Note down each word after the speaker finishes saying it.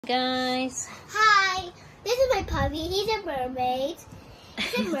Guys, hi, this is my puppy. He's a mermaid.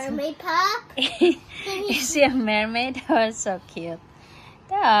 He's a mermaid pup. is he a mermaid? Oh, so cute.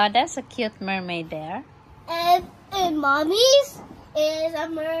 Oh, that's a cute mermaid there. And mommy's is a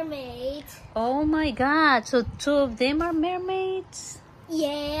mermaid. Oh my god, so two of them are mermaids?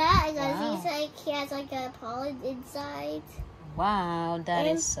 Yeah, because Wow. he has like a pollen inside. Wow, that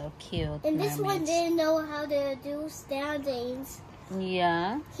is so cute. And this one mermaids. didn't know how to do standings.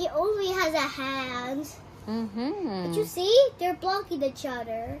 Yeah. He only has a hand. But you see, they're blocking each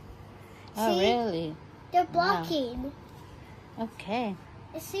other. Oh, See? really? They're blocking. Wow. Okay.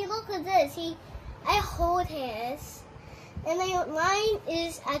 See, look at this. I hold his, and mine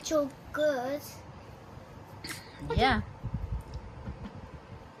is actual good. Yeah.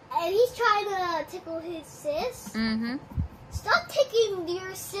 And he's trying to tickle his sis. Stop tickling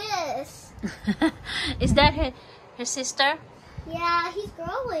your sis. Is that her sister? Yeah, he's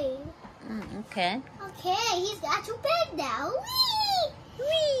growing. Okay. Okay, he's got too big now. Whee!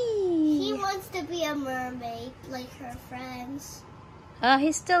 Whee! He wants to be a mermaid like her friends.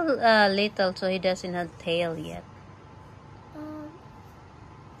 He's still little, so he doesn't have tail yet.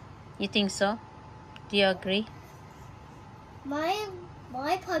 You think so? Do you agree? My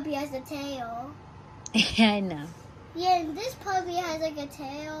puppy has a tail. Yeah, I know. Yeah, and this puppy has like a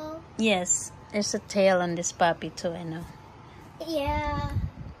tail. Yes, there's a tail on this puppy too, I know. Yeah.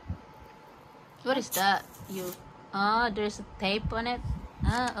 What is that? There's a tape on it?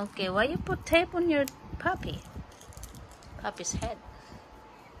 Okay. Why you put tape on your puppy? Puppy's head.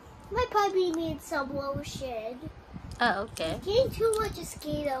 My puppy needs some lotion. Oh, okay. Getting too much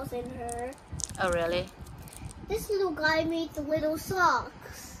mosquitoes in her. Oh, really? This little guy made the little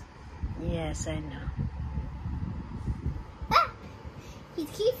socks. Yes, I know. Ah! He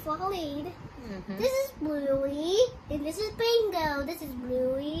keeps falling. This is Bluey, and this is Bingo. This is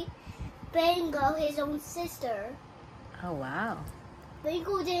Bluey. Bingo, his own sister. Oh, wow.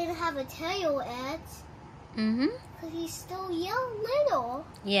 Bingo didn't have a tail yet. Because he's still young, little.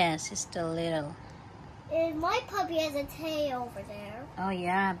 Yes, he's still little. And my puppy has a tail over there. Oh,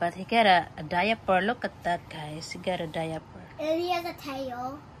 yeah, but he got a diaper. Look at that, guys. He got a diaper. And he has a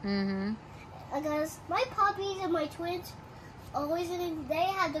tail. Because my puppies and my twins always they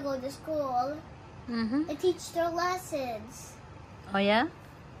had to go to school and teach their lessons. Oh, yeah?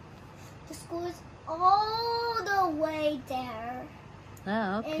 The school is all the way there.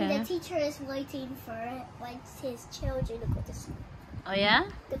 Oh, okay. And the teacher is waiting for his children to go to school. Oh, yeah?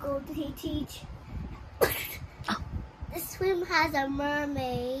 To go to teach. The swim has a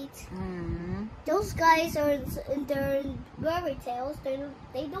mermaid. Those guys are in their mermaid tails. They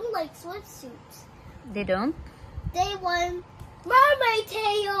don't like swimsuits. They don't? They want mermaid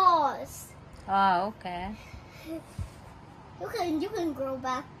tails. Oh, okay. You can grow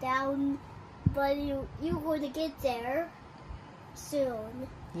back down, but you're going to get there soon.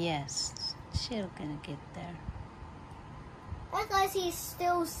 Yes, she's gonna get there. That guy, he's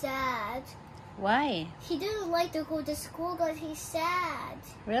still sad. Why? He didn't like to go to school because he's sad.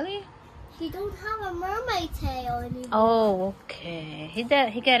 Really? He don't have a mermaid tail anymore. Oh, okay. He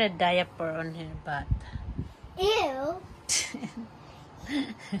got a diaper on her butt. Ew.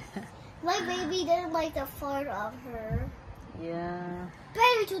 My baby didn't like the fart of her. Yeah.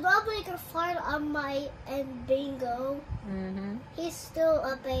 Better to not make a fart on my and Bingo. He's still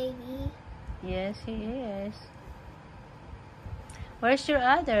a baby. Yes, he is. Where's your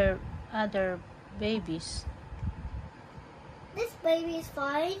other babies? This baby is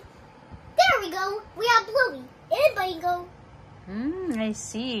fine. There we go. We have Bluey and Bingo. I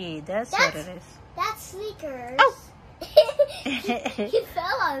see. That's what it is. That's Sneakers. Oh! He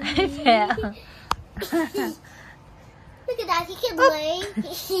fell on me. He fell. Look at that. He can lay.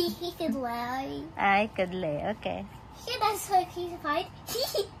 He can lay. I could lay. Okay. Yeah, that's like he's fine.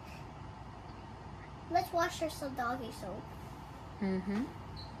 Let's wash her some doggy soap.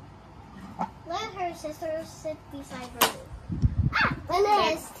 Let her sister sit beside her.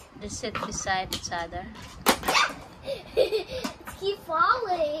 Honest. They sit beside each other. It's keep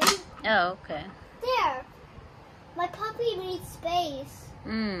falling. Oh, okay. There. My puppy needs space.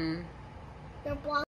 Mm. They're blocking.